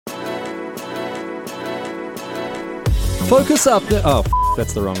Focus up the... Oh,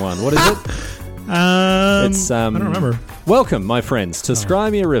 that's the wrong one. What is it? I don't remember. Welcome, my friends, to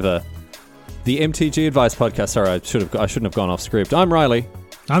Scrimea River, the MTG Advice Podcast. Sorry, I shouldn't have gone off script. I'm Riley.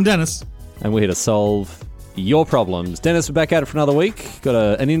 I'm Dennis. And we're here to solve your problems. Dennis, we're back at it for another week.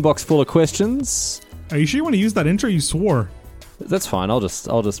 Got an inbox full of questions. Are you sure you want to use that intro? You swore. That's fine. I'll just.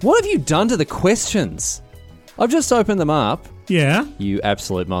 What have you done to the questions? I've just opened them up. Yeah. You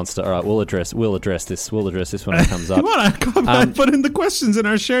absolute monster. All right, we'll address this. We'll address this when it comes up. Come on, put in the questions in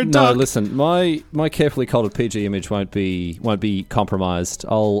our shared talk. No, listen. My carefully colored PG image won't be compromised.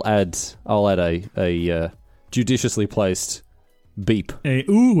 I'll add a judiciously placed beep. An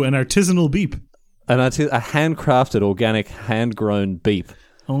artisanal beep. A handcrafted, organic, hand-grown beep.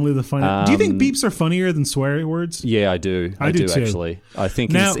 Only the funny. Do you think beeps are funnier than swear words? Yeah, I do. I do too. Actually. I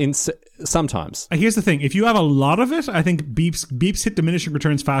think now, sometimes. Here's the thing. If you have a lot of it, I think beeps hit diminishing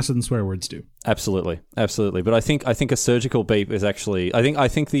returns faster than swear words do. Absolutely. But I think a surgical beep is actually... I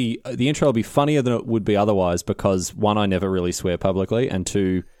think the intro will be funnier than it would be otherwise because, one, I never really swear publicly, and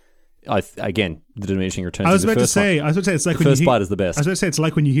two... the diminishing returns. I was about to say it's like the first bite is the best. I was about to say it's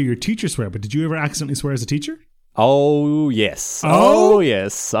like when you hear your teacher swear. But did you ever accidentally swear as a teacher? Oh yes,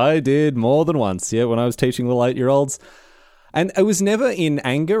 yes, I did more than once. Yeah, when I was teaching the 8-year-olds, and it was never in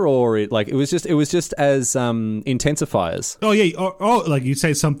anger or it was just as intensifiers. Oh yeah, like you'd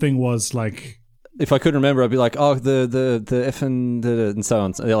say something was like. If I couldn't remember, I'd be like, oh the F and so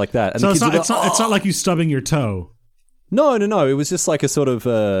on, like that. And so it's not like you stubbing your toe. No. It was just like a sort of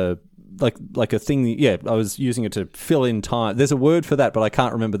like a thing. Yeah, I was using it to fill in time. There's a word for that, but I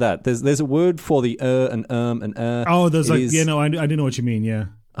can't remember that. There's a word for the and and Oh, there's I do know what you mean. Yeah.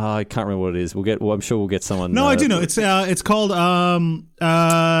 I can't remember what it is. I'm sure we'll get someone. No, I do know. It's called I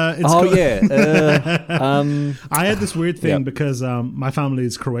had this weird thing because my family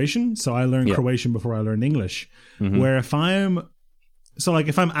is Croatian, so I learned Croatian before I learned English. Mm-hmm. Where if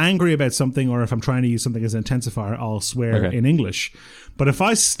I'm angry about something or if I'm trying to use something as an intensifier, I'll swear in English. But if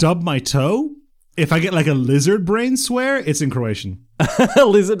I stub my toe, if I get like a lizard brain swear, it's in Croatian.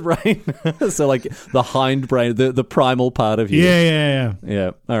 Lizard brain? So like the hind brain, the primal part of you. Yeah.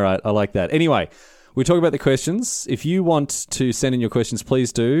 Yeah, all right. I like that. Anyway, we talk about the questions. If you want to send in your questions,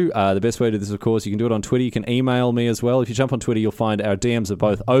 please do. The best way to do this, of course, you can do it on Twitter. You can email me as well. If you jump on Twitter, you'll find our DMs are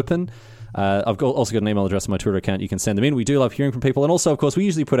both open. I've also got an email address on my Twitter account. You can send them in. We do love hearing from people, and also, of course, we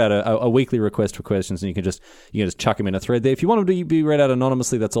usually put out a weekly request for questions, and you can just chuck them in a thread there. If you want them to be read out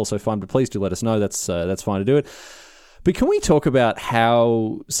anonymously, that's also fine. But please do let us know. That's fine to do it. But can we talk about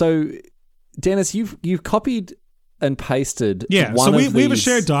how? So, Dennis, you've copied and pasted. Yeah. So we have a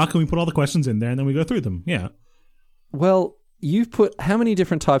shared doc, and we put all the questions in there, and then we go through them. Yeah. Well. You've put how many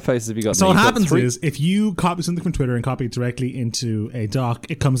different typefaces have you got? So what happens is if you copy something from Twitter and copy it directly into a doc,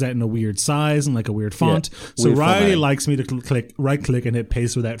 it comes out in a weird size and like a weird font. So weird Riley likes me to right click and hit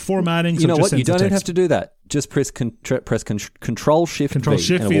paste without formatting. You know what? You don't even have to do that. Just press Control Shift Control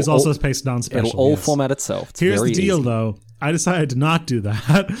Shift V is also pasted on special. It'll all format itself. Here's the deal, though. I decided to not do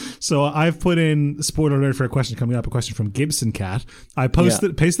that. So I've put in, spoiler alert for a question coming up, a question from Gibson Cat. I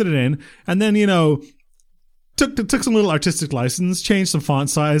pasted it in, and then, took some little artistic license, changed some font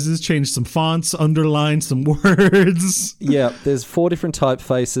sizes, changed some fonts, underlined some words. Yeah, there's 4 different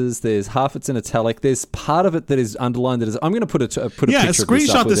typefaces. There's half it's in italic. There's part of it that is underlined. I'm going to put a picture of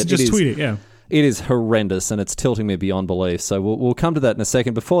screenshot this and just tweet it. Yeah. It is horrendous, and it's tilting me beyond belief. So we'll come to that in a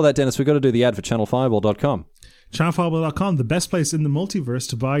second. Before that, Dennis, we've got to do the ad for ChannelFireball.com. ChannelFireball.com, the best place in the multiverse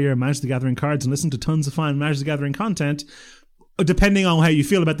to buy your Magic the Gathering cards and listen to tons of fine Magic the Gathering content, depending on how you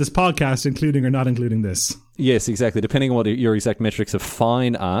feel about this podcast, including or not including this. Yes, exactly. Depending on what your exact metrics of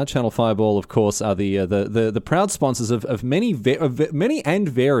fine are. Channel Fireball, of course, are the proud sponsors of many and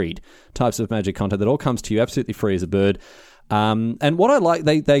varied types of Magic content that all comes to you absolutely free as a bird. And what I like,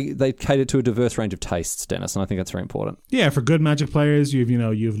 they cater to a diverse range of tastes, Dennis, and I think that's very important. Yeah, for good Magic players, you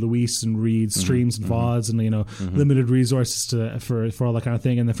have Luis and Reed streams and VODs and limited resources for all that kind of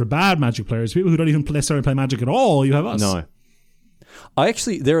thing. And then for bad Magic players, people who don't even necessarily play Magic at all, you have us. No. I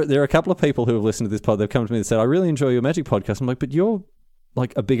actually, there are a couple of people who have listened to this pod. They've come to me and said, "I really enjoy your Magic podcast." I'm like, "But you're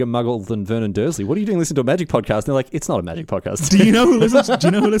like a bigger muggle than Vernon Dursley. What are you doing listening to a Magic podcast?" And they're like, "It's not a Magic podcast." Do you know who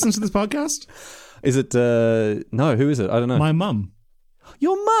listens? To this podcast? Is it? No, who is it? I don't know. My mum.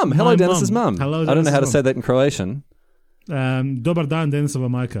 Your mum. Hello, Dennis's mum. Hello. I don't know how to say that in Croatian. Dobar dan, Denisova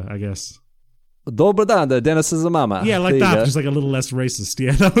majka, I guess. Dobar dan, Dennis's mama. Yeah, like that, just like a little less racist.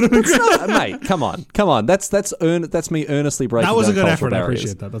 Yeah, that would have been great. Mate, come on. That's me earnestly breaking down That was a good cultural effort. barriers. I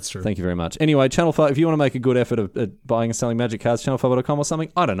appreciate that. That's true. Thank you very much. Anyway, Channel 5, if you want to make a good effort at buying and selling Magic cards, channel5.com or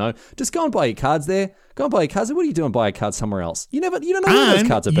something, I don't know. Just go and buy your cards there. Go and buy your cards. What are you doing buy a card somewhere else? You don't know where those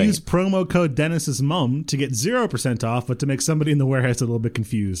cards are being. Use promo code Dennis's mum to get 0% off, but to make somebody in the warehouse a little bit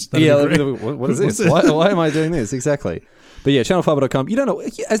confused. What is this? Why am I doing this? Exactly. But yeah, channel5.com. You don't know,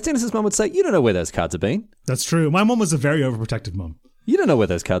 as Dennis's mum would say, you don't know where those cards have been. That's true. My mum was a very overprotective mum. You don't know where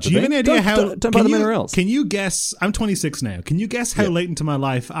those cards have been. Do you have any idea how... Don't buy them anywhere else. Can you guess... I'm 26 now. Can you guess how late into my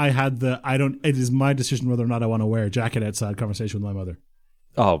life I had it is my decision whether or not I want to wear a jacket outside conversation with my mother?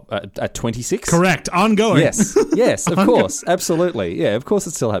 Oh, at 26? Correct. Ongoing. Yes, of course. Absolutely. Yeah, of course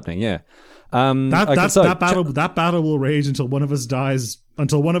it's still happening. Yeah. That battle will rage until one of us dies.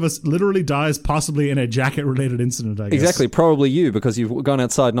 Until one of us literally dies, possibly in a jacket-related incident, I guess. Exactly. Probably you, because you've gone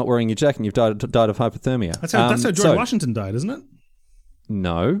outside not wearing your jacket and you've died of hypothermia. That's how George Washington died, isn't it?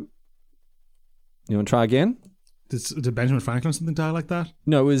 No. You want to try again? Did Benjamin Franklin or something die like that?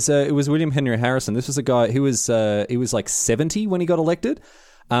 No, it was William Henry Harrison. This was a guy who was like 70 when he got elected.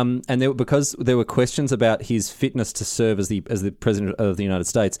 And because there were questions about his fitness to serve as the president of the United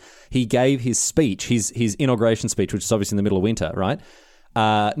States, he gave his speech, his inauguration speech, which is obviously in the middle of winter, right?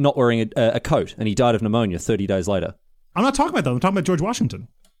 Not wearing a coat, and he died of pneumonia 30 days later. I'm not talking about that. I'm talking about George Washington.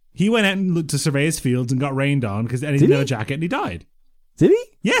 He went out and looked to survey his fields and got rained on because he didn't have a jacket, and he died. Did he?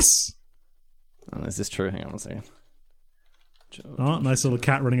 Yes. Oh, is this true? Hang on a second. Oh, nice little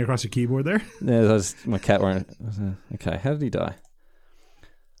cat running across your keyboard there. Yeah, that's my cat wearing. Okay, how did he die?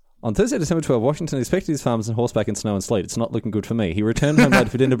 On Thursday, December 12, Washington inspected his farms on horseback in snow and sleet. It's not looking good for me. He returned home late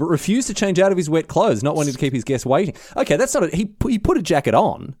for dinner, but refused to change out of his wet clothes, not wanting to keep his guests waiting. Okay, that's not it. He put a jacket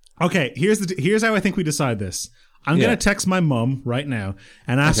on. Okay, here's how I think we decide this. I'm going to text my mum right now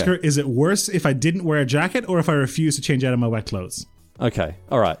and ask her, is it worse if I didn't wear a jacket or if I refuse to change out of my wet clothes? Okay,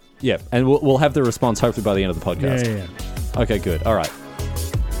 all right. Yeah, and we'll have the response hopefully by the end of the podcast. Yeah. Okay, good. All right.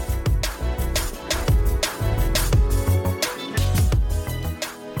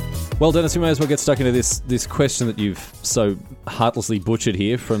 Well, Dennis, we may as well get stuck into this question that you've so heartlessly butchered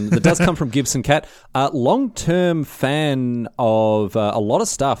here. That does come from Gibson Cat, long-term fan of a lot of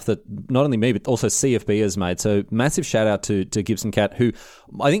stuff that not only me but also CFB has made. So massive shout out to Gibson Cat, who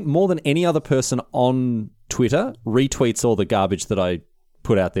I think more than any other person on Twitter retweets all the garbage that I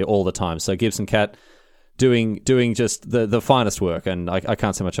put out there all the time. So Gibson Cat doing just the finest work, and I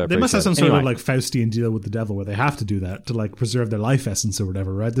can't say much I appreciate. They must have some sort of like Faustian deal with the devil where they have to do that to like preserve their life essence or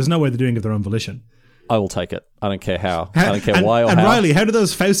whatever, right? There's no way they're doing it of their own volition. I will take it. I don't care how. I don't care why or how. And Riley, how do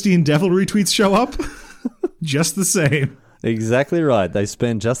those Faustian devil retweets show up? Just the same. Exactly right. They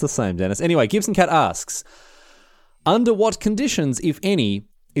spend just the same, Dennis. Anyway, Gibson Cat asks, under what conditions, if any,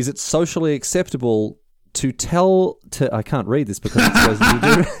 is it socially acceptable I can't read this because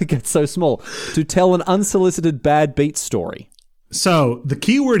it gets so small, to tell an unsolicited bad beat story? So the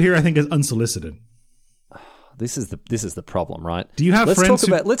key word here I think is unsolicited. This is the problem, right? Do you have friends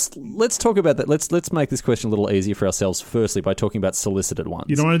let's talk about that. Let's make this question a little easier for ourselves firstly by talking about solicited ones.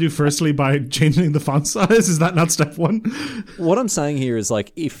 You don't want to do firstly by changing the font size? Is that not step one? What I'm saying here is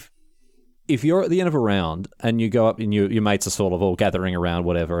like if you're at the end of a round and you go up and your mates are sort of all gathering around,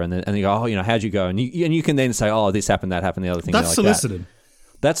 whatever, and you go, oh, how'd you go? And you can then say, oh, this happened, that happened, the other thing. That's solicited.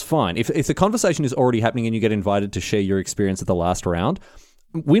 That's fine. If the conversation is already happening and you get invited to share your experience at the last round,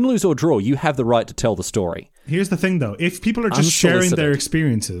 win, lose, or draw, you have the right to tell the story. Here's the thing, though. If people are just sharing their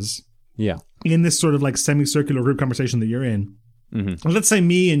experiences in this sort of like semicircular group conversation that you're in, let's say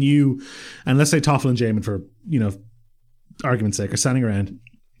me and you, and let's say Toffel and Jamin for, argument's sake, are standing around.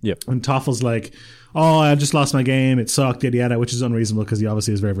 Yep. And Toffel's like, oh, I just lost my game. It sucked, yada, yada, which is unreasonable because he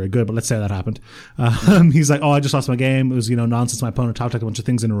obviously is very, very good. But let's say that happened. He's like, oh, I just lost my game. It was, nonsense. My opponent top decked a bunch of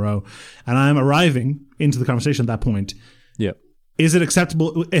things in a row. And I'm arriving into the conversation at that point. Yep. Is it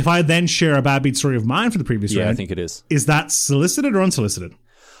acceptable if I then share a bad beat story of mine for the previous round? Yeah, I think it is. Is that solicited or unsolicited?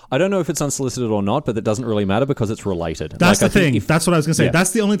 I don't know if it's unsolicited or not, but that doesn't really matter because it's related. That's the thing. That's what I was going to say. Yeah.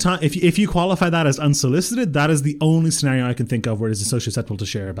 That's the only time, if you qualify that as unsolicited, that is the only scenario I can think of where it is socially acceptable to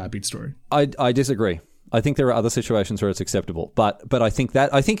share a bad beat story. I disagree. I think there are other situations where it's acceptable, but I think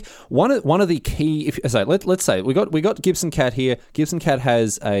one of the key. Let's say we got Gibson Cat here. Gibson Cat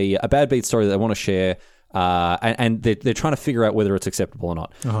has a bad beat story that they want to share. And they're trying to figure out whether it's acceptable or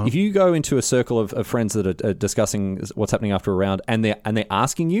not. Uh-huh. If you go into a circle of friends that are discussing what's happening after a round and they're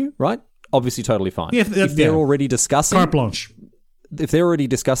asking you, right? Obviously, totally fine. Yeah, if they're already discussing carte blanche, if they're already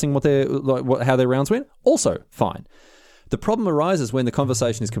discussing how their rounds went, also fine. The problem arises when the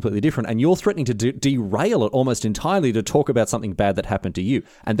conversation is completely different and you're threatening to derail it almost entirely to talk about something bad that happened to you.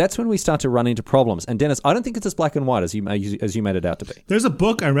 And that's when we start to run into problems. And Dennis, I don't think it's as black and white as you made it out to be. There's a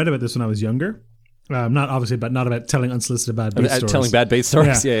book I read about this when I was younger. Not about telling unsolicited bad beat stories. Telling bad beat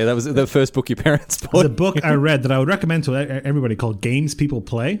stories, yeah. That was the first book your parents bought. The book I read that I would recommend to everybody called Games People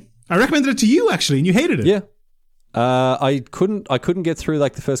Play. I recommended it to you, actually, and you hated it. Yeah. I couldn't get through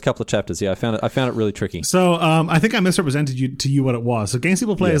like the first couple of chapters. Yeah, I found it really tricky. So I think I misrepresented to you what it was. So Games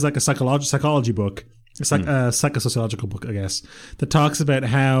People Play is like a psychology book. It's like a psychosociological book, I guess, that talks about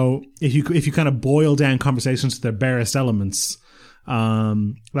how if you kind of boil down conversations to their barest elements,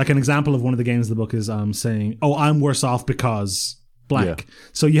 like an example of one of the games in the book is saying, "Oh, I'm worse off because." Blank. Yeah.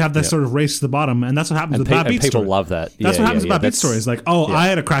 So you have that sort of race to the bottom, and that's what happens with bad beat stories. People love that. That's what happens with bad beat stories. Like, I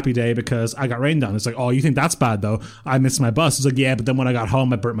had a crappy day because I got rained on. It's like, oh, you think that's bad though? I missed my bus. It's like, yeah, but then when I got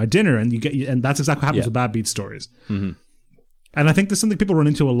home, I burnt my dinner, and and that's exactly what happens with bad beat stories. Mm-hmm. And I think there's something people run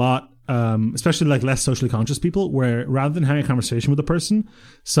into a lot, especially like less socially conscious people, where rather than having a conversation with a person,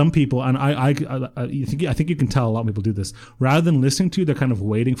 some people, and I think you can tell a lot of people do this. Rather than listening to you, they're kind of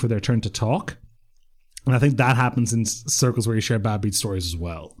waiting for their turn to talk. And I think that happens in circles where you share bad beat stories as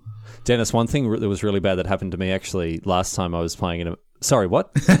well. Dennis, one thing that was really bad that happened to me actually last time I was playing in a... Sorry,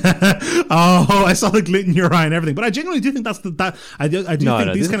 what? Oh, I saw the glint in your eye and everything. But I genuinely do think I do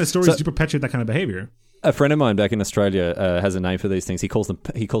think these kind of stories do perpetuate that kind of behavior. A friend of mine back in Australia has a name for these things. He calls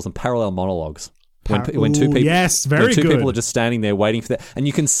them parallel monologues. When two people are just standing there waiting for that, and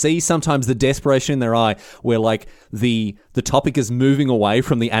you can see sometimes the desperation in their eye, where like the topic is moving away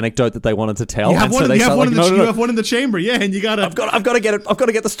from the anecdote that they wanted to tell. You have one in the chamber, and you gotta. I've got to get it. I've got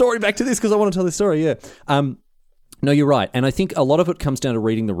to get the story back to this because I want to tell this story. Yeah. No, you're right, and I think a lot of it comes down to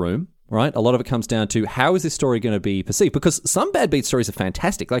reading the room. Right? A lot of it comes down to how is this story going to be perceived? Because some bad beat stories are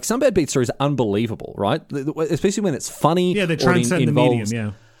fantastic. Like some bad beat stories are unbelievable, right? Especially when it's funny. Yeah, they transcend the medium.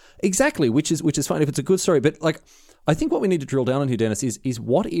 Yeah. Exactly, which is fine if it's a good story. But like, I think what we need to drill down on here, Dennis, is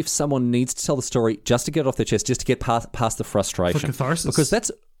what if someone needs to tell the story just to get it off their chest, just to get past the frustration, for catharsis, because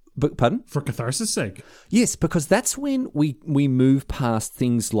that's. Pardon? For catharsis' sake. Yes, because that's when we move past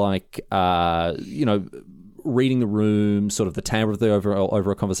things like reading the room, sort of the timbre of the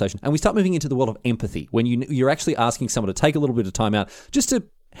over a conversation, and we start moving into the world of empathy when you're actually asking someone to take a little bit of time out just to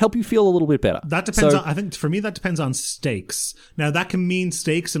help you feel a little bit better. That depends on, I think for me that depends on stakes. Now that can mean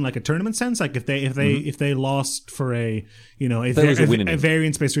stakes in like a tournament sense, like if they lost for a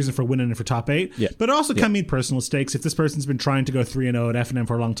variance-based reason for winning for top 8. Yeah. But it also can mean personal stakes. If this person's been trying to go 3-0 at F&M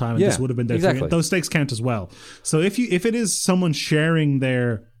for a long time and this would have been their 3, those stakes count as well. So if it is someone sharing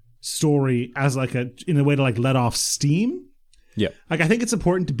their story as like in a way to like let off steam, like I think it's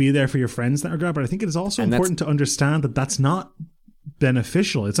important to be there for your friends in that regard, but I think it is also important to understand that that's not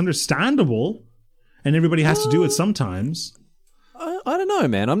beneficial. It's understandable, and everybody has to do it sometimes. I don't know,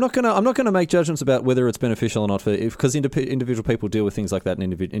 man. I'm not gonna make judgments about whether it's beneficial or not because individual people deal with things like that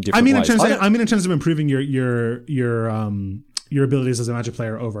in different ways. I mean, in terms of improving your abilities as a Magic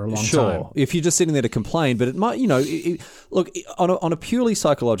player over a long time. Sure, if you're just sitting there to complain, but it might, look, on a purely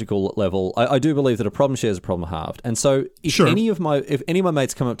psychological level, I do believe that a problem shared is a problem halved. And so if any of my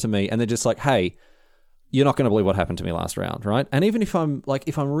mates come up to me and they're just like, hey, you're not going to believe what happened to me last round, right? And even regardless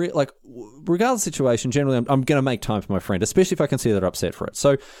of the situation, generally I'm going to make time for my friend, especially if I can see they're upset for it.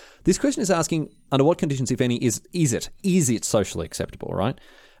 So this question is asking, under what conditions, if any, is it socially acceptable, right?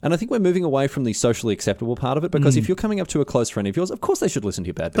 And I think we're moving away from the socially acceptable part of it because if you're coming up to a close friend of yours, of course they should listen to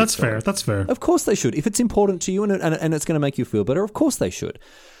your bad beat story. That's fair. Of course they should. If it's important to you and it's going to make you feel better, of course they should.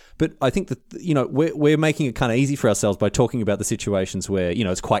 But I think that, we're making it kind of easy for ourselves by talking about the situations where,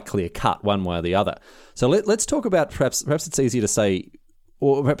 it's quite clear cut one way or the other. So let's talk about perhaps it's easier to say,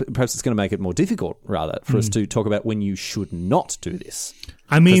 or perhaps it's going to make it more difficult, rather, for us to talk about when you should not do this.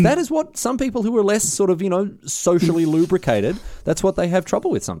 I mean, that is what some people who are less sort of, socially lubricated, that's what they have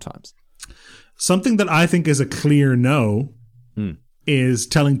trouble with sometimes. Something that I think is a clear no is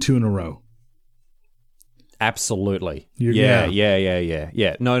telling 2 in a row. Absolutely. Yeah.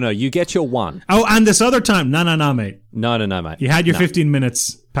 No, you get your 1. Oh, and this other time. No, mate. No, mate. You had your 15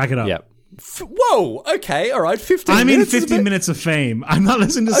 minutes. Pack it up. Yeah. Whoa, okay, all right, 15 minutes. I mean 15 minutes of fame. I'm not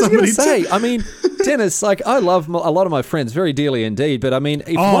listening to somebody say, I mean, Dennis, like, I love a lot of my friends very dearly indeed, but I mean,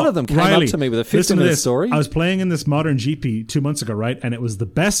 if one of them came up to me with a 15-minute story... I was playing in this Modern GP 2 months ago, right? And it was the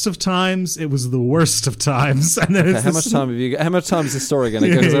best of times, it was the worst of times. And then how much time is this story going to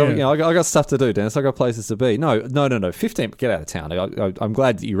go? Because I got stuff to do, Dennis. I got places to be. No, 15, get out of town. I'm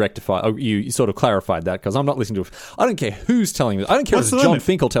glad that you rectified, you sort of clarified that, because I'm not listening to it. I don't care who's telling me. I don't care if it's John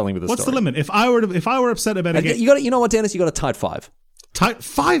Finkel telling me the story. What's the limit? If I were upset about a game, you know what, Dennis? You got a tight 5. Tight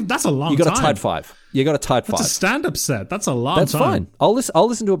 5. That's a long time. You got a tight 5. You got a tight 5. That's a stand-up set. That's a long That's time. Fine. I'll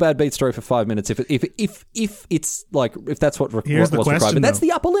listen to a bad beat story for 5 minutes if it's like if that's what Here's the what's question, required. But that's though.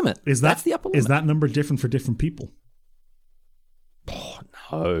 the upper limit. That's the upper limit. Is that number different for different people?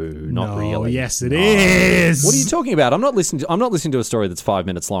 Oh, not really. Yes, it is. What are you talking about? I'm not listening to a story that's 5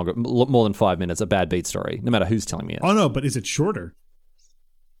 minutes longer, more than 5 minutes. A bad beat story, no matter who's telling me it. Oh no, but is it shorter?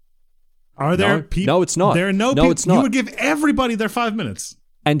 Are there people? No, it's not. There are no. It's not. You would give everybody their 5 minutes.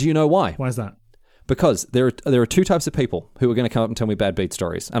 And do you know why? Why is that? Because there are two types of people who are going to come up and tell me bad beat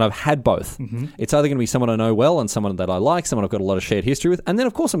stories, and I've had both. Mm-hmm. It's either going to be someone I know well and someone that I like, someone I've got a lot of shared history with, and then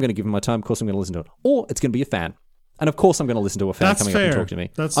of course I'm going to give them my time. Of course I'm going to listen to it, or it's going to be a fan. And of course I'm going to listen to a fan That's coming fair. up and talk to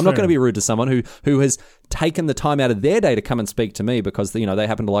me. That's I'm not fair. going to be rude to someone who has taken the time out of their day to come and speak to me because they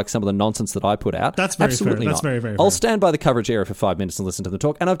happen to like some of the nonsense that I put out. That's very Absolutely fair. That's not. very, very I'll fair. stand by the coverage area for 5 minutes and listen to them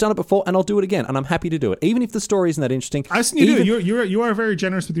talk, and I've done it before, and I'll do it again, and I'm happy to do it, even if the story isn't that interesting. I've seen you do it. You are very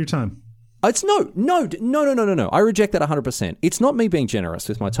generous with your time. It's no. I reject that 100%. It's not me being generous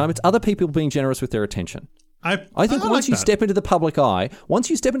with my time. It's other people being generous with their attention. I think once you step into the public eye,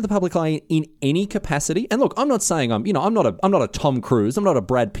 in any capacity, and look, I'm not saying I'm not a Tom Cruise, I'm not a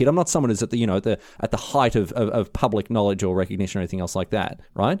Brad Pitt, I'm not someone who's at the height of public knowledge or recognition or anything else like that,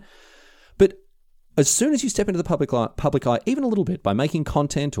 right? But as soon as you step into the public eye, even a little bit, by making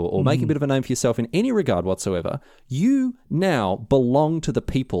content or making a bit of a name for yourself in any regard whatsoever, you now belong to the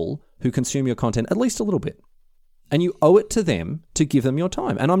people who consume your content at least a little bit. And you owe it to them to give them your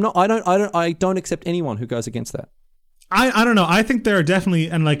time. And I don't accept anyone who goes against that. I don't know. I think there are definitely,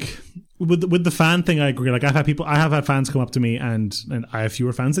 and like with the fan thing, I agree. Like I have had fans come up to me, and I have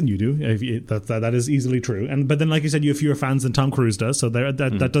fewer fans than you do. That is easily true. But then, like you said, you have fewer fans than Tom Cruise does. So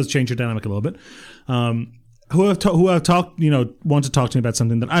that does change your dynamic a little bit. Who have talked, want to talk to me about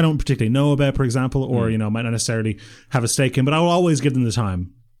something that I don't particularly know about, for example, or might not necessarily have a stake in, but I will always give them the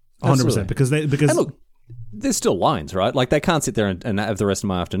time, 100%, because and look, there's still lines, right? Like they can't sit there and have the rest of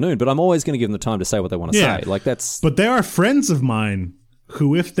my afternoon, but I'm always going to give them the time to say what they want to say. Like that's. But there are friends of mine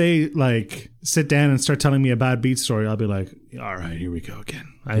who, if they like sit down and start telling me a bad beat story, I'll be like, all right, here we go again.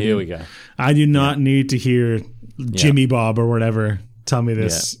 Here we go. I do not need to hear Jimmy Bob or whatever tell me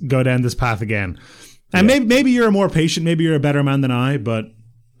this. Go down this path again. And maybe you're a more patient, maybe you're a better man than I, but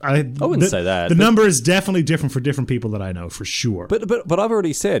I wouldn't say that. The number is definitely different for different people that I know, for sure. But I've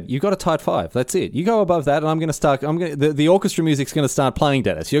already said you've got a tight 5. That's it. You go above that, and I'm going to start. The orchestra music's going to start playing,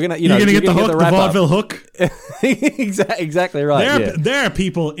 Dennis. You're going to get the hook, the vaudeville hook. Exactly right. There are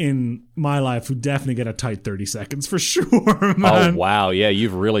people in my life who definitely get a tight 30 seconds for sure, man. Oh wow, yeah,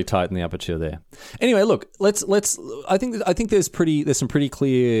 you've really tightened the aperture there. Anyway, look, let's. I think there's some pretty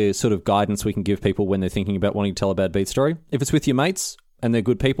clear sort of guidance we can give people when they're thinking about wanting to tell a bad beat story. If it's with your mates and they're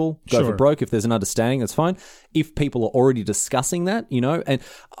good people, go for broke. If there's an understanding, that's fine. If people are already discussing that, and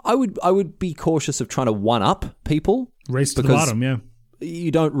I would be cautious of trying to one up people. Race to the bottom, yeah.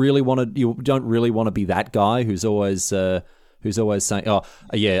 You don't really want to be that guy who's always saying, oh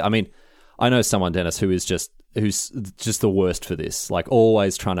yeah. I mean, I know someone, Dennis, who's just the worst for this. Like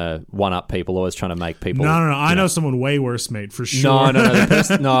always trying to one up people, always trying to make people. No. I know someone way worse, mate, for sure.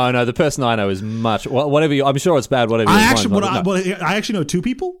 No. The person I know is much. Whatever. I'm sure it's bad. Whatever. I actually know two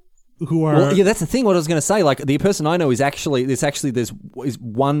people who are. Well, yeah, that's the thing. What I was going to say, like the person I know is there's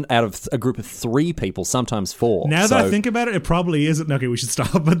one out of a group of 3 people, sometimes 4. Now that I think about it, it probably isn't. Okay, we should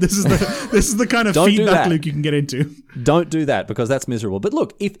stop. But this is the kind of feedback loop you can get into. Don't do that because that's miserable. But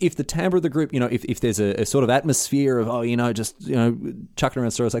look, if the timbre of the group, if there's a sort of atmosphere of chucking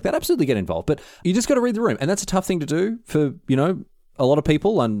around stories like that, absolutely get involved. But you just got to read the room, and that's a tough thing to do for a lot of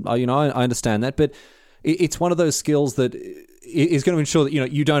people, and I understand that, but it's one of those skills that is going to ensure that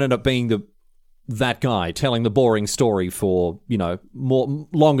you don't end up being that guy telling the boring story for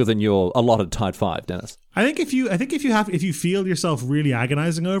longer than your allotted tight 5, Dennis. I think if you feel yourself really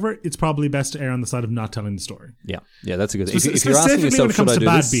agonizing over it, it's probably best to err on the side of not telling the story. Yeah, that's a good. If you're asking yourself, when it comes to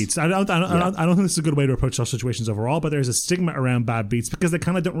bad beats, I don't think this is a good way to approach those situations overall. But there's a stigma around bad beats because they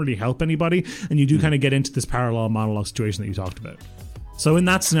kind of don't really help anybody, and you do kind of get into this parallel monologue situation that you talked about. So in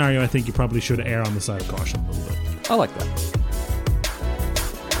that scenario, I think you probably should err on the side of caution a little bit. I like that.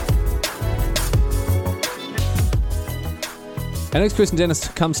 Our next question, Dennis,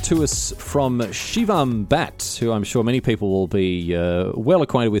 comes to us from Shivam Bhatt, who I'm sure many people will be well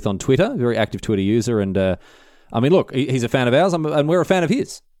acquainted with on Twitter, very active Twitter user. And I mean, look, he's a fan of ours, and we're a fan of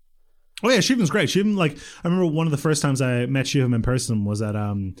his. Oh yeah, Shivam's great. Shivam, I remember one of the first times I met Shivam in person was at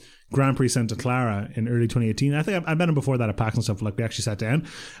Grand Prix Santa Clara in early 2018. I think I met him before that at PAX and stuff. We actually sat down,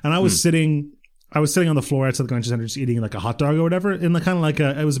 and I was sitting I was sitting on the floor outside the convention center just eating like a hot dog or whatever. In like kind of like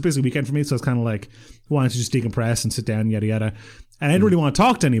it was a busy weekend for me, so I was kind of like wanting to just decompress and sit down, yada yada. And I didn't really want to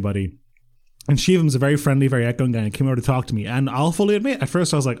talk to anybody. And Shivan's a very friendly, very outgoing guy, and came over to talk to me. And I'll fully admit, at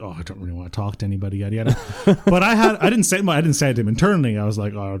first I was like, "Oh, I don't really want to talk to anybody," yada yada. But I didn't say it to him internally. I was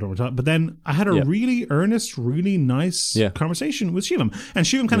like, "Oh, I don't want to talk." But then I had a really earnest, really nice conversation with Shivam, and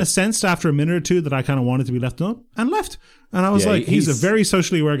Shivam kind of sensed after a minute or two that I kind of wanted to be left alone, and left. And I was like, he's a very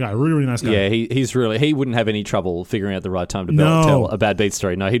socially aware guy, really, really nice guy. Yeah, he wouldn't have any trouble figuring out the right time to tell a bad beat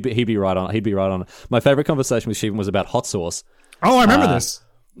story. No, he'd be right on. He'd be right on. My favorite conversation with Shivam was about hot sauce. Oh, I remember this.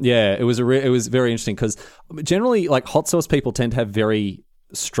 Yeah, it was very interesting because generally, like, hot sauce people tend to have very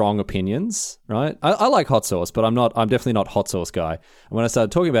strong opinions, right? I like hot sauce, but I'm definitely not hot sauce guy. And when I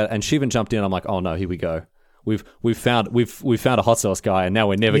started talking about it, and Shivan jumped in, I'm like, oh no, here we go. We've found a hot sauce guy, and now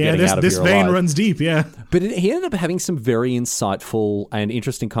we're never getting out of here alive. This vein runs deep, yeah. But he ended up having some very insightful and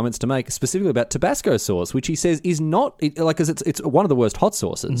interesting comments to make, specifically about Tabasco sauce, which he says is not because it's one of the worst hot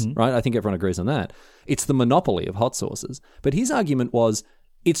sauces, right? I think everyone agrees on that. It's the monopoly of hot sauces. But his argument was,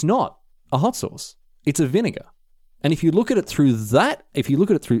 it's not a hot sauce; it's a vinegar. And if you look at it through that,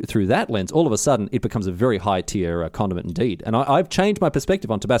 through that lens, all of a sudden it becomes a very high tier condiment indeed. And I've changed my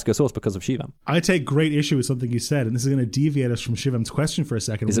perspective on Tabasco sauce because of Shivam. I take great issue with something you said, and this is going to deviate us from Shivam's question for a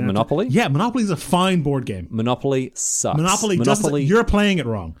second. Is it Monopoly? Yeah, Monopoly is a fine board game. Monopoly sucks. Monopoly. You're playing it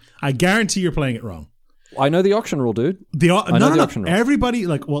wrong. I guarantee you're playing it wrong. I know the auction rule, dude. The auction rule. Everybody,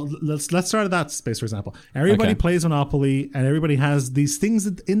 let's start at that space, for example. Everybody plays Monopoly, and everybody has these things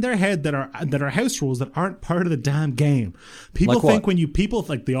in their head that are house rules that aren't part of the damn game. People like think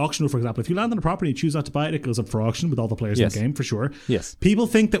like the auction rule, for example, if you land on a property and you choose not to buy it, it goes up for auction with all the players in the game, for sure. Yes. People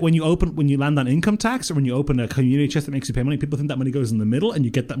think that when you land on income tax or when you open a community chest that makes you pay money, people think that money goes in the middle and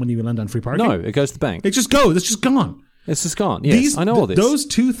you get that money when you land on free parking. No, it goes to the bank. It just goes. It's just gone. It's just gone. Yes, I know all this. Those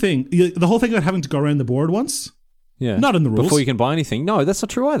two things, the whole thing about having to go around the board once. Yeah. Not in the rules. Before you can buy anything. No, that's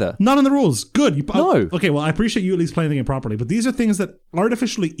not true either. Not in the rules. Good. No. Okay, well, I appreciate you at least playing the game properly, but these are things that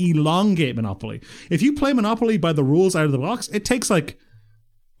artificially elongate Monopoly. If you play Monopoly by the rules out of the box, it takes like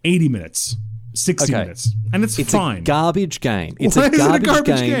 80 minutes, 60 minutes, and it's fine. It's a garbage game. It's a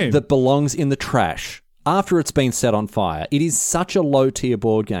garbage game that belongs in the trash after it's been set on fire. It is such a low-tier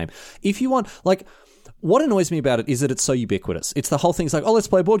board game. If you want, like... What annoys me about it is that it's so ubiquitous. It's the whole thing. It's like, oh, let's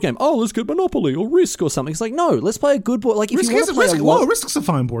play a board game. Oh, let's get Monopoly or Risk or something. It's like, no, let's play a good board. Like, if you want to play Risk's a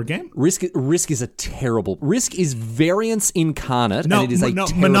fine board game. Risk is a terrible. Risk is variance incarnate, and it is a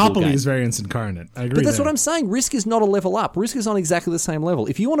terrible Monopoly game. Is variance incarnate. I agree. But that's what I'm saying. Risk is not a level up. Risk is on exactly the same level.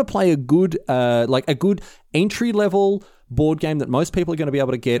 If you want to play a good, good entry level board game that most people are going to be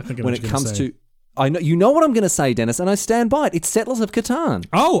able to get when it comes to. I know you know what I'm going to say, Dennis, and I stand by it. It's Settlers of Catan.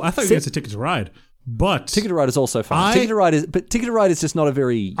 Oh, I thought you had a Ticket to Ride. But Ticket to Ride is also fun. Ticket to Ride is just not a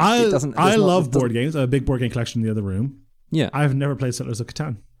very. I love board games. I have a big board game collection in the other room. Yeah, I've never played Settlers of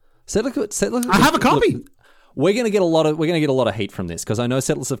Catan. I have a copy. Look, we're going to get a lot of hate from this because I know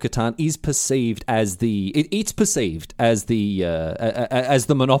Settlers of Catan is perceived as it's perceived as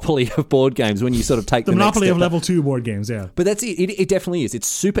the monopoly of board games when you sort of take the monopoly next of level 2 board games. Yeah, but that's it. It definitely is. It's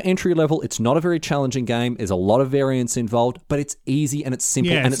super entry level. It's not a very challenging game. There's a lot of variance involved, but it's easy and it's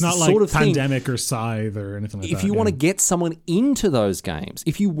simple. Yeah, and it's not like sort of Pandemic or Scythe or anything like that. If you want to get someone into those games,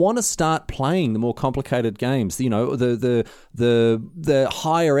 if you want to start playing the more complicated games, the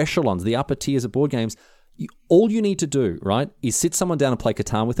higher echelons, the upper tiers of board games. All you need to do, right, is sit someone down and play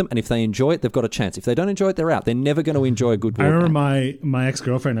Catan with them, and if they enjoy it, they've got a chance. If they don't enjoy it, they're out. They're never going to enjoy a good board game. I remember my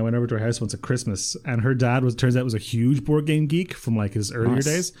ex-girlfriend, I went over to her house once at Christmas, and her dad was a huge board game geek from like his earlier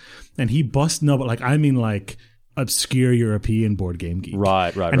days, and he obscure European board game geek.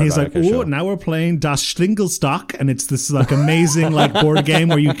 Right. And he's like, now we're playing Das Schlingelstock, and it's this like amazing like board game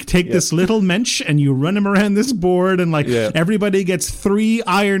where you take this little mensch and you run him around this board, and everybody gets 3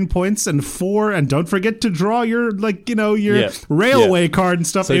 iron points and 4, and don't forget to draw your railway card and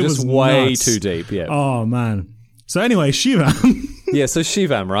stuff. So it was way too deep. Yeah. Oh man. So anyway, Shivam. So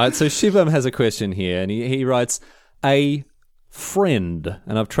Shivam, right? So Shivam has a question here, and he writes a friend,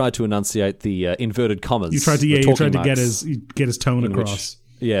 and I've tried to enunciate the inverted commas. You tried to get his tone across.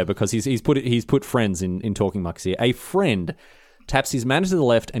 Because he's put friends in talking marks here. A friend taps his mana to the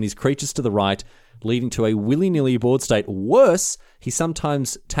left and his creatures to the right, leading to a willy-nilly board state. Worse, he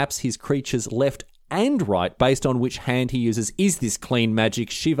sometimes taps his creatures left and right based on which hand he uses. Is this clean magic?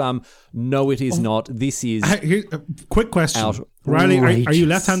 Shivam, no, it is not. This is... Quick question. Riley, are you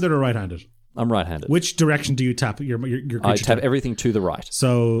left-handed or right-handed? I'm right-handed. Which direction do you tap your creature? I tap everything to the right.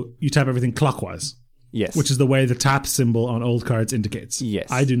 So you tap everything clockwise? Yes. Which is the way the tap symbol on old cards indicates?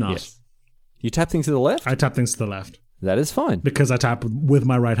 Yes. I do not. Yes. You tap things to the left? I tap things to the left. That is fine. Because I tap with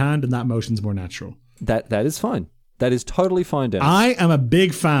my right hand and that motion's more natural. That is fine. That is totally fine, Dennis. I am a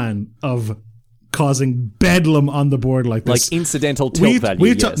big fan of causing bedlam on the board like this. Like incidental tilt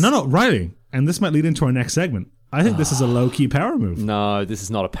value, yes. No, Riley, and this might lead into our next segment. I think this is a low-key power move. No, this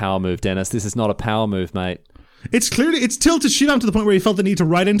is not a power move, Dennis. This is not a power move, mate. It's tilted Shivam to the point where he felt the need to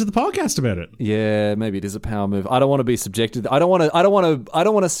write into the podcast about it. Yeah, maybe it is a power move. I don't want to be subjected. I don't want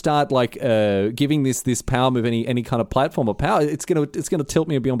to start like giving this power move any kind of platform or power. It's gonna tilt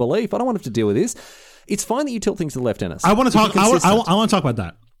me beyond belief. I don't want to have to deal with this. It's fine that you tilt things to the left, Dennis. I want to talk. I want to talk about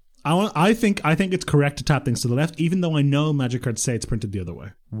that. I think it's correct to tap things to the left, even though I know Magic cards say it's printed the other way.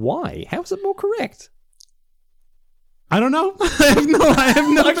 Why? How is it more correct? I don't know. I have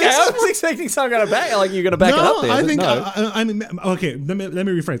no. Okay, I was expecting someone going to back. Like you're going to back it up there. I think. No. I mean, okay. Let me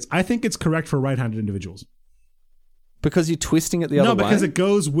rephrase. I think it's correct for right-handed individuals. Because you're twisting it the other way? No, because it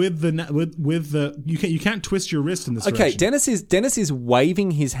goes with the you can't twist your wrist in this direction. Dennis is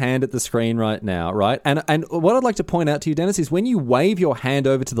waving his hand at the screen right now, right? And what I'd like to point out to you, Dennis, is when you wave your hand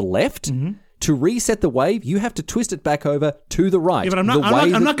over to the left, to reset the wave, you have to twist it back over to the right. Yeah, but I'm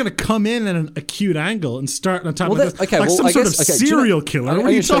not going to come in at an acute angle and start on top of this like some sort of serial killer. I'm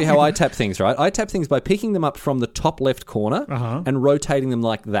going to show you how I tap things, right? I tap things by picking them up from the top left corner and rotating them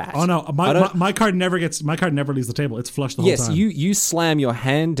like that. Oh no, my card never leaves the table. It's flush the whole time. Yes, you slam your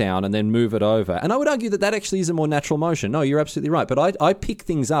hand down and then move it over. And I would argue that actually is a more natural motion. No, you're absolutely right. But I pick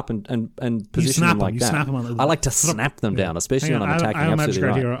things up and position them like that. Snap them on I like to snap them down, especially when I'm attacking. I have a magic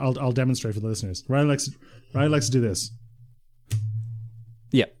card here. I'll demonstrate for the listeners. Riley likes to do this.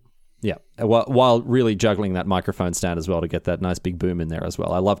 Yeah. While really juggling that microphone stand as well to get that nice big boom in there as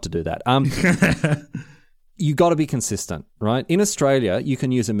well. I love to do that. You got to be consistent, right? In Australia, you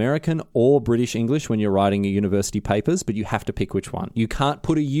can use American or British English when you're writing your university papers, but you have to pick which one. You can't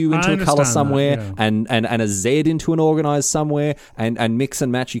put a U into a colour somewhere and a Z into an organised somewhere and mix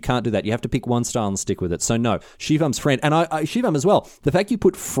and match. You can't do that. You have to pick one style and stick with it. So no, Shivam's friend, and Shivam as well. The fact you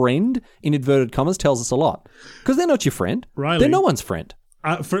put friend in inverted commas tells us a lot because they're not your friend. Riley, they're no one's friend.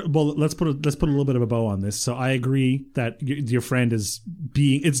 Let's put a little bit of a bow on this. So I agree that your friend is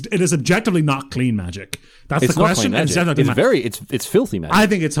it is objectively not clean magic. That's the question. It's filthy magic. I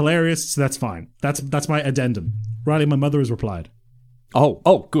think it's hilarious. So that's fine. That's my addendum. Riley, my mother has replied.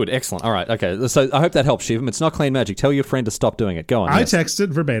 Oh, good, excellent. All right, okay. So I hope that helps, Shivam. It's not clean magic. Tell your friend to stop doing it. Go on. I texted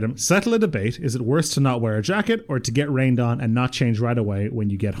verbatim. Settle a debate. Is it worse to not wear a jacket or to get rained on and not change right away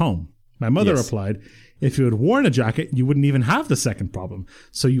when you get home? My mother replied, if you had worn a jacket, you wouldn't even have the second problem.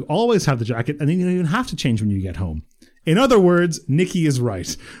 So you always have the jacket, and then you don't even have to change when you get home. In other words, Nikki is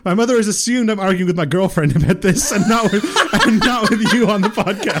right. My mother has assumed I'm arguing with my girlfriend about this and not with you on the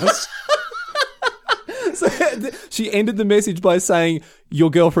podcast. So she ended the message by saying,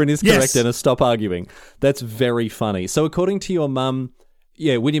 your girlfriend is correct, Dennis, stop arguing. That's very funny. So according to your mum,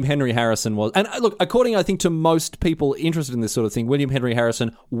 yeah, William Henry Harrison was... And look, according, I think, to most people interested in this sort of thing, William Henry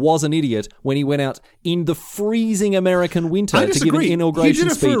Harrison was an idiot when he went out in the freezing American winter to give an inauguration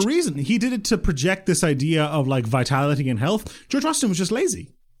speech. He did it for a reason. He did it to project this idea of, like, vitality and health. George Washington was just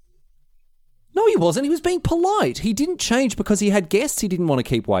lazy. No, he wasn't. He was being polite. He didn't change because he had guests he didn't want to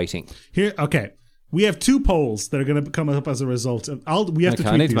keep waiting. Okay. We have two polls that are going to come up as a result. I need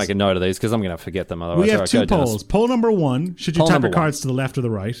to make a note of these because I'm going to forget them otherwise. We have two polls. Poll number one, should you tap your cards to the left or the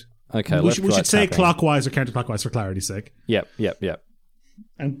right? Okay, we should say tapping. Clockwise or counterclockwise for clarity's sake. Yep.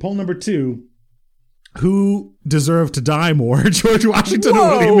 And poll number two, who deserved to die more, George Washington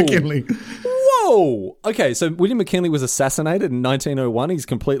or William McKinley? Whoa! Okay, so William McKinley was assassinated in 1901. He's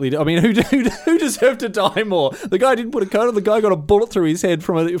completely... I mean, who deserved to die more? The guy didn't put a coat on. The guy got a bullet through his head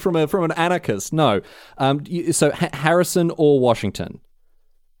from an anarchist. No. So Harrison or Washington?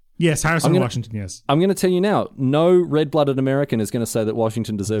 Yes, Harrison or Washington, yes. I'm going to tell you now, no red-blooded American is going to say that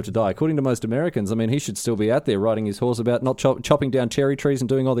Washington deserved to die. According to most Americans, I mean, he should still be out there riding his horse about not chopping down cherry trees and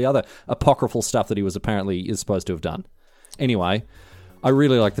doing all the other apocryphal stuff that he was apparently is supposed to have done. Anyway... I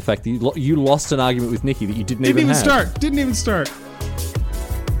really like the fact that you lost an argument with Nikki that you didn't even have. Didn't even start.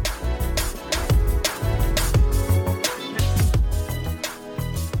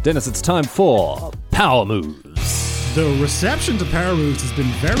 Dennis, it's time for Power Moves. The reception to Power Moves has been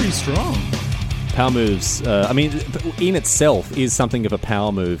very strong. Power Moves, I mean, in itself is something of a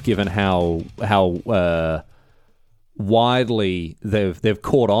power move, given how widely they've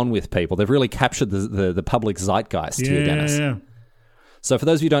caught on with people. They've really captured the public zeitgeist here, Dennis. Yeah. So for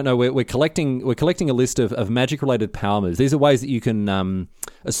those of you who don't know, we're collecting a list of magic-related power moves. These are ways that you can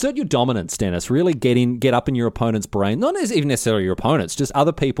assert your dominance, Dennis. Really get up in your opponent's brain. Not even necessarily your opponents, just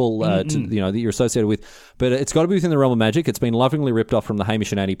other people that you're associated with. But it's got to be within the realm of magic. It's been lovingly ripped off from the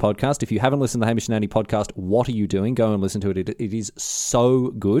Hamish and Andy podcast. If you haven't listened to the Hamish and Andy podcast, what are you doing? Go and listen to it. It is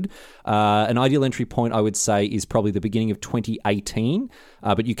so good. An ideal entry point, I would say, is probably the beginning of 2018.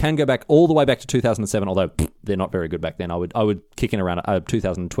 But you can go back all the way back to 2007, although they're not very good back then. I would kick in around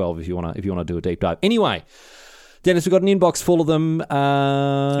 2012 if you want to do a deep dive. Anyway, Dennis, we've got an inbox full of them.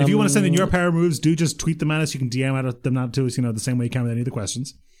 If you want to send in your power moves, do just tweet them at us. You can DM at them out to us, the same way you can with any of the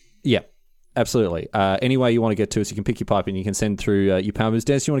questions. Yeah, absolutely. Any way you want to get to us, you can pick your pipe and you can send through your power moves.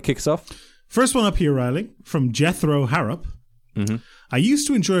 Dennis, you want to kick us off? First one up here, Riley, from Jethro Harrop. Mm-hmm. I used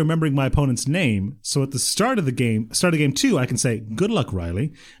to enjoy remembering my opponent's name, so at the start of game 2, I can say, "Good luck,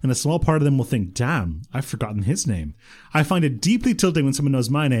 Riley," and a small part of them will think, "Damn, I've forgotten his name." I find it deeply tilting when someone knows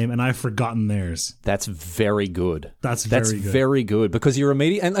my name and I've forgotten theirs. That's very good. That's very good because you're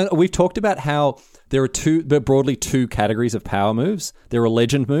immediate. And we've talked about how there are broadly two categories of power moves. There are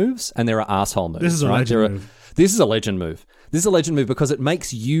legend moves and there are asshole moves. This is a legend move. This is a legend move. This is a legend move because it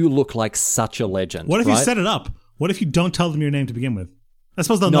makes you look like such a legend. What if you set it up? What if you don't tell them your name to begin with? I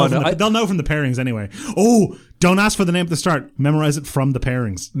suppose they'll know from the pairings anyway. Oh, don't ask for the name at the start. Memorize it from the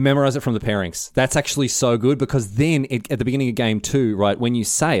pairings. That's actually so good because then at the beginning of game 2, right, when you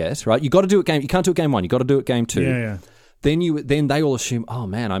say it, right, you got to do it you can't do it game 1. You got to do it game 2. Yeah. Then they all assume, oh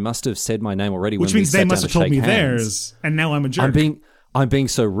man, I must have said my name already. Which means they must have told me theirs, and now I'm a jerk. I'm being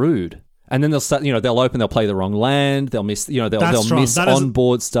so rude. And then they'll start, they'll open, they'll play the wrong land, they'll miss, they'll miss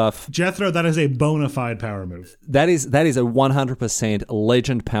onboard stuff. Jethro, that is a bona fide power move. That is a 100%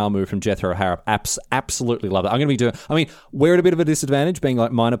 legend power move from Jethro Harrop. Absolutely love it. We're at a bit of a disadvantage being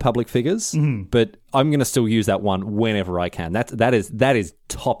like minor public figures, but I'm going to still use that one whenever I can. That is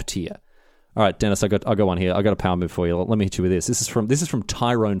top tier. All right, Dennis, I got one here. I got a power move for you. Let me hit you with this. This is from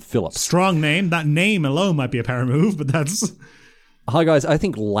Tyrone Phillips. Strong name. That name alone might be a power move, but that's... Hi guys, I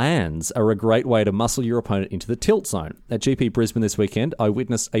think lands are a great way to muscle your opponent into the tilt zone. At GP Brisbane this weekend, I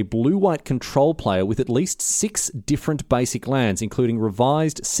witnessed a blue-white control player with at least 6 different basic lands, including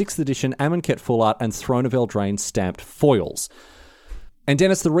revised 6th edition Amonkhet Full Art and Throne of Eldraine stamped foils. And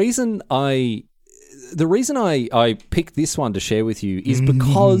Dennis, the reason I picked this one to share with you is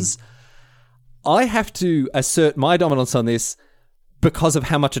because I have to assert my dominance on this because of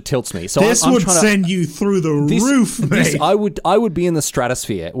how much it tilts me. So this would send you through the roof, mate. I would be in the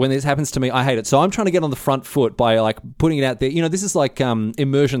stratosphere when this happens to me. I hate it. So I'm trying to get on the front foot by like putting it out there. This is like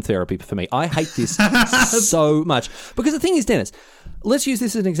immersion therapy for me. I hate this so much. Because the thing is, Dennis, let's use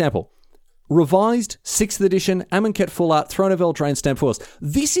this as an example. Revised 6th edition Amonkhet Full Art Throne of Eldraine stamped foils.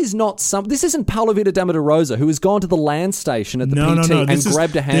 This isn't Paulo Vida Dama de Rosa who has gone to the land station at the PT and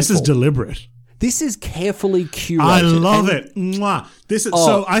grabbed a handful. This is deliberate. This is carefully curated. I love it. Mwah. This is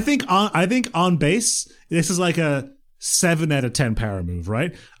so. I think on base, this is like a 7 out of 10 power move,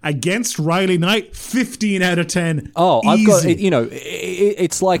 right? Against Riley Knight, 15 out of 10. Oh, easy. I've got it.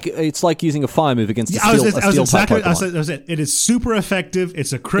 It's like using a fire move against a steel type Pokemon. It is super effective.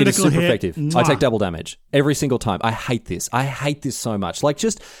 It's a critical hit. Effective. Mwah. I take double damage every single time. I hate this. So much. Like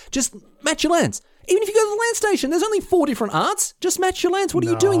just match your lands. Even if you go to the land station, there's only 4 different arts. Just match your lands. What are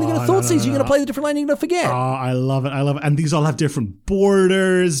you doing? They're going to Thoughtseize. You're going to play the different land. You're going to forget. Oh, I love it. And these all have different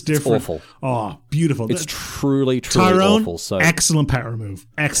borders. It's awful. Oh, beautiful. It's truly Tyrone, awful. So excellent power move.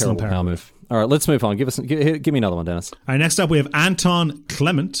 Excellent power move. All right, let's move on. Give me another one, Dennis. All right, next up we have Anton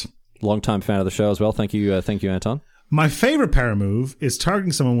Clement. Long-time fan of the show as well. Thank you, Anton. My favorite power move is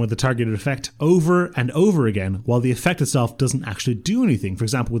targeting someone with the targeted effect over and over again while the effect itself doesn't actually do anything. For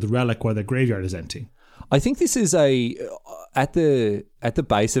example, with Relic while their graveyard is empty. I think this is at the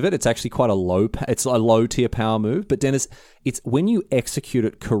base of it, it's actually quite a low tier power move. But Dennis, it's when you execute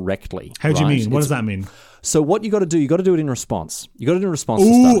it correctly. How do you mean? What does that mean? So what you got to do it in response. You got to do it in response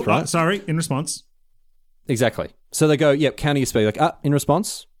to stuff, right? In response. Exactly. So they go, yep, counter your spell. Like, in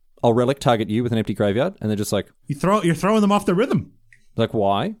response, I'll Relic target you with an empty graveyard, and they're just like, you're throwing them off their rhythm. Like,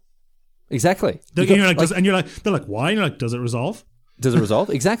 why? Exactly. They're like, why? And you're like, does it resolve? Does it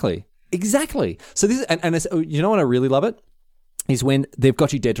resolve? Exactly. So this is, and you know what I really love it is when they've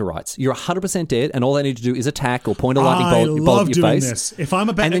got you dead to rights. You're 100% dead, and all they need to do is attack or point a lightning bolt at your face. This. If I'm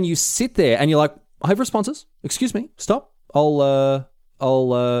and then you sit there and you're like, I have responses. Excuse me, stop. I'll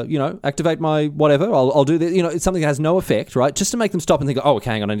activate my whatever. I'll do this. It's something that has no effect, right? Just to make them stop and think, oh, okay,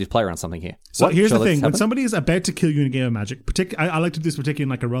 hang on, I need to play around something here. So here's the thing: when somebody is about to kill you in a game of Magic, I like to do this particularly in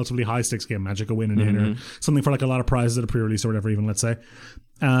like a relatively high stakes game, Magic, a win and in or something for like a lot of prizes at a pre-release or whatever, even let's say,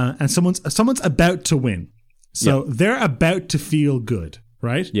 and someone's about to win. So they're about to feel good,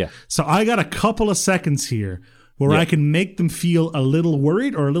 right? Yeah. So I got a couple of seconds here where I can make them feel a little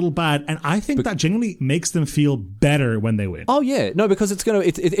worried or a little bad, and I think that genuinely makes them feel better when they win. Oh yeah, no, because it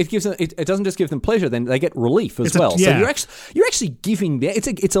gives them, it doesn't just give them pleasure, then they get relief as well. So you're actually giving them.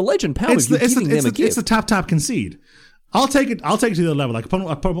 It's a legend power. It's the tap concede. I'll take it to the other level. Like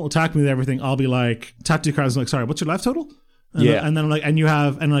opponent will attack me with everything. I'll be like, tap 2 cards. I'm like, sorry, what's your life total? And then I'm like, and you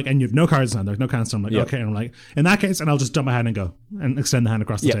have no cards on. There's no cards. So I'm like, okay. And I'm like, in that case, and I'll just dump my hand and go and extend the hand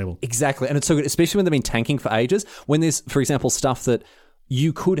across the table. Exactly. And it's so good, especially when they've been tanking for ages. When there's, for example, stuff that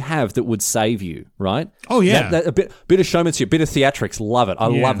you could have that would save you, right? Oh yeah, that a bit of showmanship, bit of theatrics. Love it. I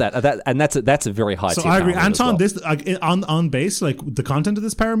love that. And that's a very high. So I agree, Anton. This on base, like the content of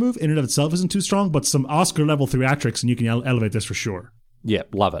this power move in and of itself isn't too strong, but some Oscar level theatrics, and you can elevate this for sure. Yeah,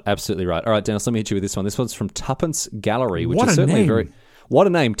 love it. Absolutely right. All right, Dennis, let me hit you with this one. This one's from Tuppence Gallery, which what is certainly name. What a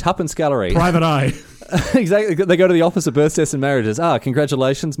name, Tuppence Gallery. Private Eye. Exactly. They go to the office of births, deaths, and marriages.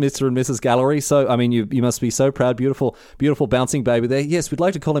 Congratulations, Mr. and Mrs. Gallery. So, I mean, you must be so proud. Beautiful bouncing baby there. Yes, we'd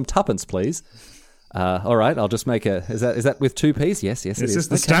like to call him Tuppence, please. All right, I'll just make a... Is that with 2 P's? Yes, it is. It's just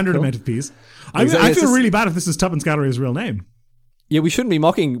the standard amount of P's. I feel really bad if this is Tuppence Gallery's real name. Yeah, we shouldn't be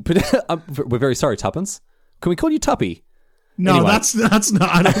mocking... We're very sorry, Tuppence. Can we call you Tuppy? No, anyway. that's not.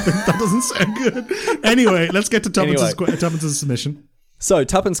 I don't think that doesn't sound good. Anyway, let's get to Tuppence's submission. So,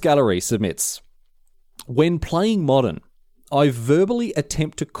 Tuppence Gallery submits, when playing Modern, I verbally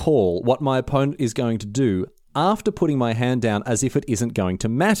attempt to call what my opponent is going to do after putting my hand down as if it isn't going to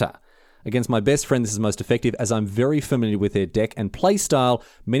matter. Against my best friend, this is most effective as I'm very familiar with their deck and play style.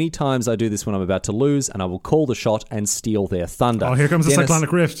 Many times I do this when I'm about to lose, and I will call the shot and steal their thunder. Oh, here comes the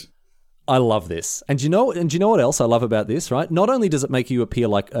Cyclonic Rift. I love this. And do you know what else I love about this, right? Not only does it make you appear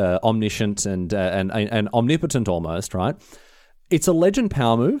like omniscient and omnipotent almost, right? It's a legend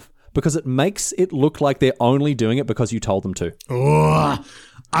power move because it makes it look like they're only doing it because you told them to. Oh,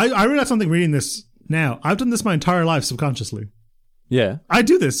 I realized something reading this now. I've done this my entire life subconsciously. Yeah. I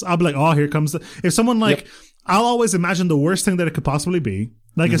do this. I'll be like, oh, here comes the... If someone like... Yep. I'll always imagine the worst thing that it could possibly be.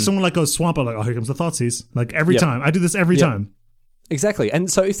 Like if someone like goes swamp, I'm like, oh, here comes the Thoughtseize. Like every time. I do this every time. Exactly. And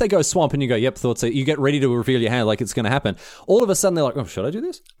so if they go swamp and you go, yep, Thoughtseize, you get ready to reveal your hand like it's going to happen. All of a sudden they're like, oh, should I do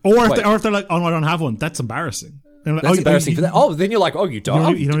this? Or if they're like, oh, no, I don't have one. That's embarrassing. Like, that's embarrassing for that. Oh, then you're like, oh, you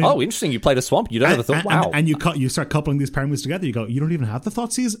don't. Interesting. You played a swamp. You don't have the thought. Wow. And you start coupling these pair moves together. You go, you don't even have the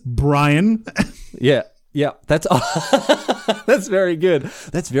Thoughtseize, Brian. Yeah, that's that's very good.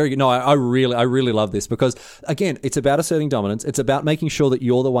 That's very good. No, I really love this because again, it's about asserting dominance. It's about making sure that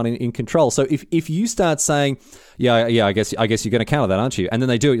you're the one in control. So if you start saying, yeah, I guess you're going to counter that, aren't you? And then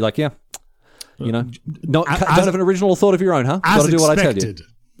they do it, you're like, yeah, don't have an original thought of your own, huh? Got to do what I tell you.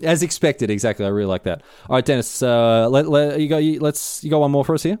 As expected, exactly. I really like that. All right, Dennis, you got one more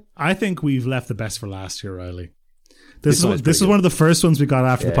for us here. I think we've left the best for last here, Riley. This is one of the first ones we got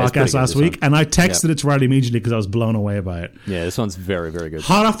after the podcast last week, and I texted it to Riley immediately because I was blown away by it. Yeah, this one's very, very good.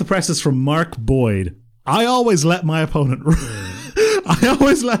 Hot off the presses from Mark Boyd. I always let my opponent roll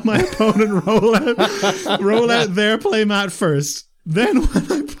out their playmat first. Then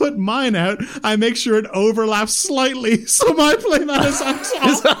when I put mine out, I make sure it overlaps slightly so my playmat is on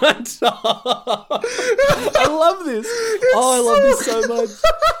top. I love this. I love this so much.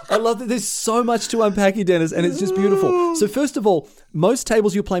 I love that there's so much to unpack here, Dennis, and it's just beautiful. So first of all, most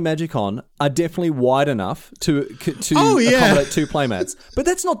tables you play Magic on are definitely wide enough to accommodate 2 playmats. But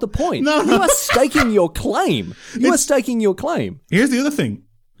that's not the point. No. You are staking your claim. Here's the other thing.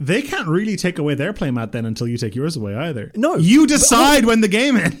 They can't really take away their playmat then until you take yours away either. No. You decide when the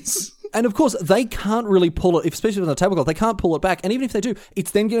game ends. And of course, they can't really pull it, especially with a tablecloth, they can't pull it back. And even if they do, it's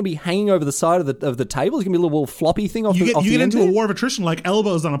then going to be hanging over the side of the table. It's going to be a little floppy thing off the end. You get into a war of attrition like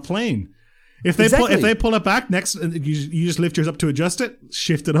elbows on a plane. If they pull it back next, you just lift yours up to adjust it,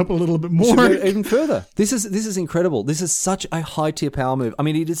 shift it up a little bit more. Even further. This is incredible. This is such a high tier power move. I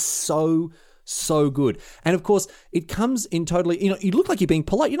mean, it is so good. And of course, it comes in totally, you look like you're being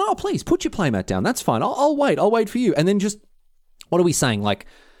polite. Oh, please, put your playmat down. That's fine. I'll wait for you. And then just, what are we saying? Like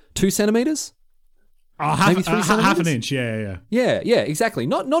 2 centimeters? Maybe 3 centimeters? Half an inch, yeah. Yeah, exactly.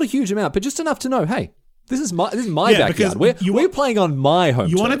 Not a huge amount, but just enough to know, hey, this is my backyard. We're playing on my home.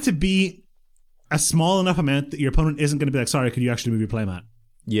 You want it to be a small enough amount that your opponent isn't going to be like, sorry, could you actually move your playmat?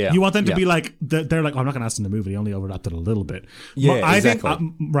 Yeah. You want them to be like, they're like, oh, I'm not going to ask them to move it. He only overlapped it a little bit. Yeah, exactly. I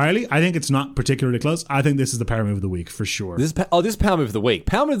think, Riley, I think it's not particularly close. I think this is the power move of the week for sure. This is power move of the week.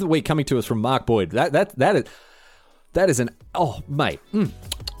 Power move of the week coming to us from Mark Boyd. That is an, oh, mate.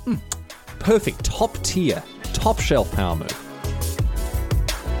 Perfect. Top tier. Top shelf power move.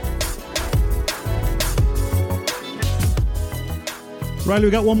 Riley,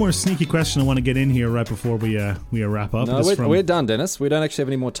 we got one more sneaky question I want to get in here right before we wrap up. No, we're done, Dennis. We don't actually have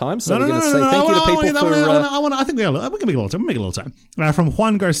any more time, so we're going to say thank you to people for... I think we can make a little time. From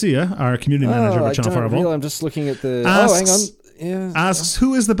Juan Garcia, our community manager of Channel Fireball. I'm just looking at the... hang on. Yeah. Asks,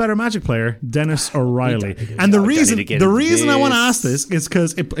 who is the better Magic player, Dennis or Riley? And the reason I want to ask this is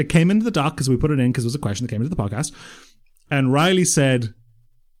because it came into the doc because we put it in because it was a question that came into the podcast. And Riley said,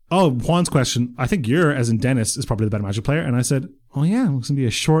 oh, Juan's question, I think you're, as in Dennis, is probably the better Magic player. And I said, oh yeah, it's going to be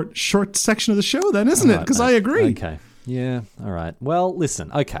a short section of the show then, isn't it? Because I agree. Okay. Yeah. All right. Well,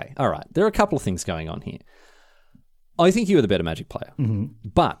 listen. Okay. All right. There are a couple of things going on here. I think you are the better Magic player. Mm-hmm.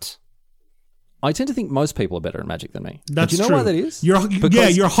 But I tend to think most people are better at Magic than me. That's true. Do you know why that is?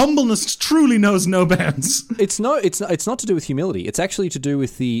 Your humbleness truly knows no bounds. It's not to do with humility. It's actually to do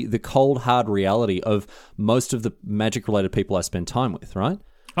with the cold, hard reality of most of the Magic-related people I spend time with, right?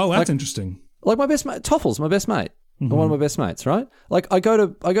 Oh, that's interesting. Like my best mate, Toffel's my best mate. Mm-hmm. One of my best mates, right? Like I go to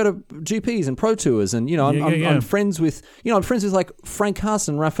GPs and Pro Tours, and I'm friends with like Frank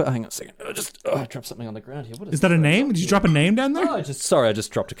Carson, Rafa. Hang on a second, I dropped something on the ground here. What is that? A name? Did you drop a name down there? I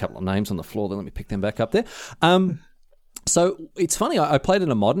just dropped a couple of names on the floor. Then let me pick them back up there. So it's funny. I played in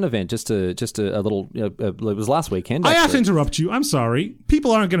a modern event, just a little. It was last weekend. I have to interrupt you. I'm sorry.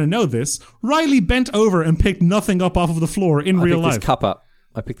 People aren't going to know this. Riley bent over and picked nothing up off of the floor in real life.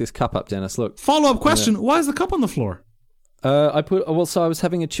 I picked this cup up, Dennis. Look. Follow-up question. Why is the cup on the floor? So I was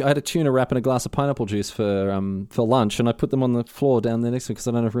having I had a tuna wrap and a glass of pineapple juice for lunch, and I put them on the floor down there next to me because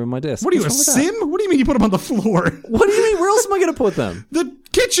I don't have room on my desk. What are you, a sim? What do you mean you put them on the floor? What do you mean? Where else am I going to put them? The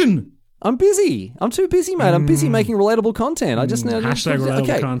kitchen. I'm busy. I'm too busy, mate. I'm busy making relatable content. I just hashtag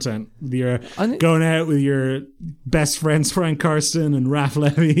relatable content. You're going out with your best friends Frank Karsten and Raph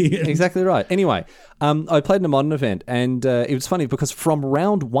Levy. Exactly right. Anyway, I played in a modern event, and it was funny because from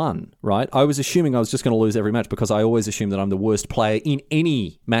round one, right, I was assuming I was just going to lose every match because I always assume that I'm the worst player in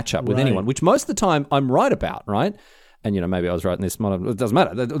any matchup with anyone, which most of the time I'm right about, right? And, maybe I was right in this modern. It doesn't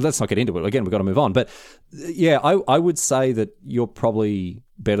matter. Let's not get into it. Again, we've got to move on. But, yeah, I would say that you're probably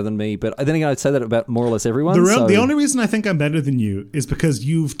better than me. But then again, I'd say that about more or less everyone. The only reason I think I'm better than you is because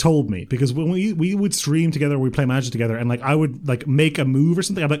you've told me. Because when we would stream together, we play Magic together, and I would make a move or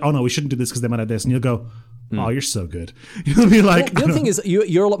something. I'm like, oh no, we shouldn't do this because they might have this, and you'll go, oh, you're so good. You'll be like, the other thing is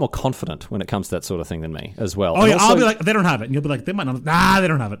you're a lot more confident when it comes to that sort of thing than me as well. Oh, and yeah, also, I'll be like, they don't have it, and you'll be like, they might not. Nah, they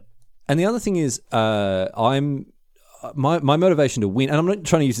don't have it. And the other thing is, My motivation to win, and I'm not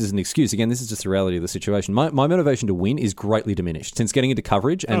trying to use this as an excuse. Again, this is just the reality of the situation. My motivation to win is greatly diminished since getting into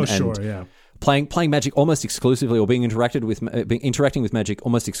coverage and playing Magic almost exclusively, or interacting with Magic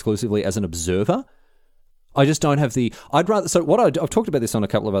almost exclusively as an observer. I just don't have the. I've talked about this on a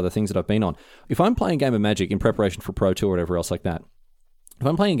couple of other things that I've been on. If I'm playing a game of Magic in preparation for Pro Tour or whatever else like that, if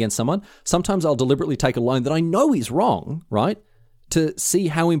I'm playing against someone, sometimes I'll deliberately take a line that I know is wrong, right? To see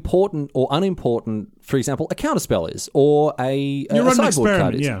how important or unimportant, for example, a counterspell is, or a sideboard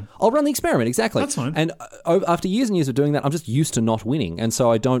card is. Yeah. I'll run the experiment, exactly. That's fine. And after years and years of doing that, I'm just used to not winning, and so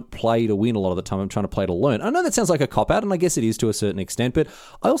I don't play to win a lot of the time. I'm trying to play to learn. I know that sounds like a cop-out, and I guess it is to a certain extent, but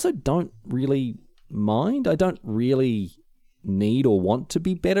I also don't really mind. I don't really need or want to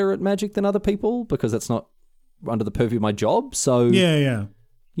be better at Magic than other people, because that's not under the purview of my job, so... Yeah.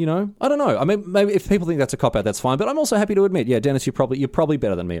 I don't know. I mean, maybe if people think that's a cop-out, that's fine. But I'm also happy to admit, yeah, Dennis, you're probably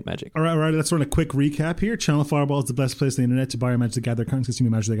better than me at Magic. All right. Let's run a quick recap here. Channel Fireball is the best place on the internet to buy your Magic the Gathering cards, consume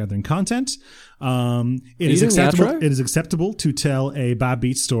your Magic the Gathering content. It is acceptable to tell a bad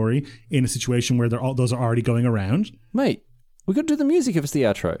beat story in a situation where those are already going around. Mate, we got to do the music if it's the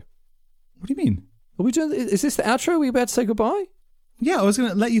outro. What do you mean? Is this the outro? Are we about to say goodbye? Yeah, I was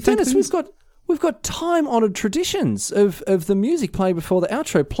going to let you think. Dennis, We've got time-honoured traditions of the music playing before the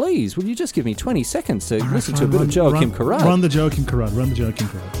outro. Please, will you just give me 20 seconds to listen to a bit of Joachim Karad? Run the Joachim Karad.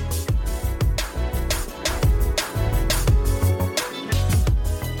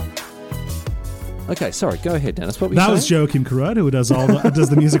 Okay, sorry. Go ahead, Dennis. What were you saying? That was Joachim Karad, who does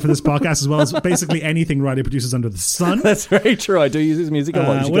the music for this podcast, as well as basically anything Riley produces under the sun. That's very true. I do use his music a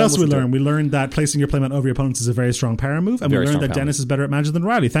lot. What else did we learn? We learned that placing your playmat over your opponents is a very strong power move, and we learned that Dennis is better at Magic than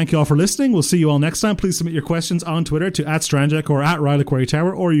Riley. Thank you all for listening. We'll see you all next time. Please submit your questions on Twitter to @Stranjak or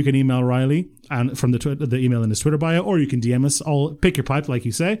 @RileyQueryTower, or you can email Riley and from the email in his Twitter bio, or you can DM us. Pick your pipe, like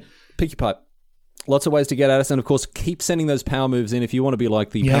you say. Pick your pipe. Lots of ways to get at us, and of course, keep sending those power moves in if you want to be like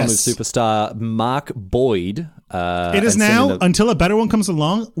the power move superstar Mark Boyd. It is now until a better one comes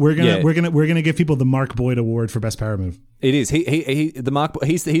along. We're gonna give people the Mark Boyd Award for best power move. It is he's the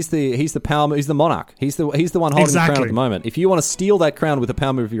power move. He's the monarch. He's the one holding the crown at the moment. If you want to steal that crown with a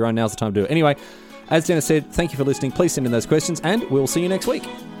power move of your own, now's the time to do it. Anyway, as Dennis said, thank you for listening. Please send in those questions, and we'll see you next week.